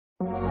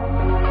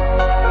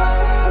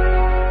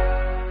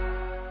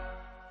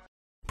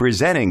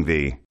Presenting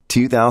the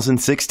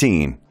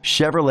 2016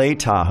 Chevrolet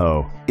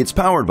Tahoe. It's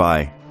powered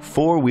by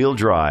four-wheel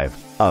drive,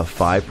 a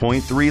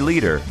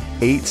 5.3-liter,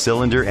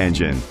 8-cylinder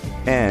engine,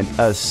 and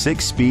a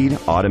 6-speed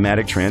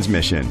automatic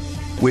transmission.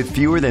 With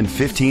fewer than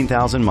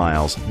 15,000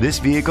 miles, this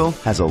vehicle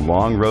has a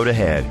long road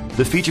ahead.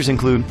 The features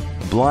include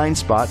blind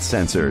spot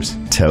sensors,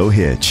 tow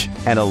hitch,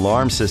 an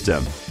alarm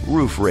system,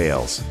 roof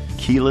rails,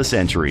 keyless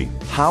entry,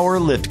 power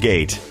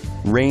liftgate,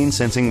 rain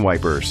sensing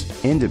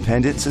wipers,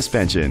 independent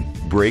suspension,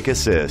 brake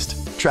assist,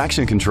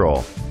 traction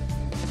control.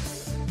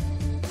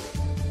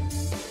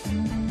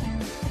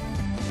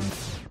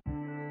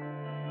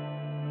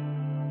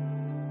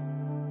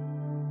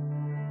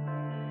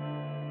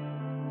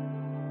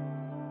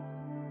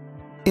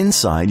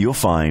 Inside you'll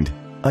find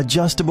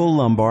adjustable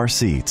lumbar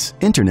seats,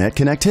 internet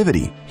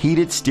connectivity,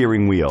 heated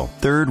steering wheel,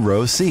 third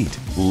row seat,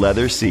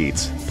 leather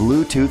seats,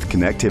 Bluetooth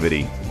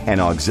connectivity, an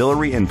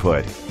auxiliary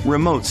input,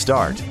 remote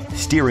start,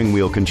 steering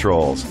wheel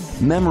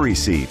controls, memory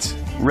seats.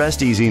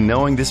 Rest easy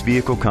knowing this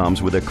vehicle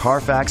comes with a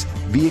Carfax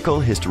Vehicle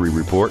History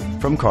Report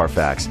from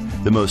Carfax,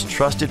 the most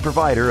trusted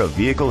provider of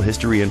vehicle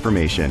history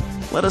information.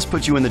 Let us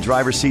put you in the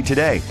driver's seat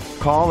today.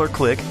 Call or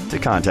click to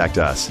contact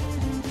us.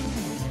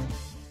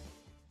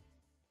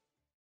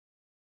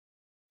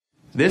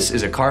 This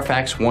is a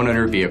Carfax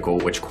one-owner vehicle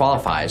which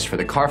qualifies for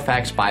the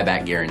Carfax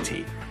buyback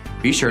guarantee.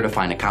 Be sure to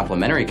find a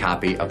complimentary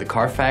copy of the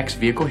Carfax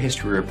Vehicle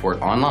History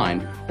Report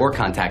online or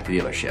contact the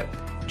dealership.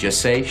 Just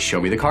say, "Show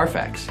me the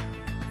Carfax."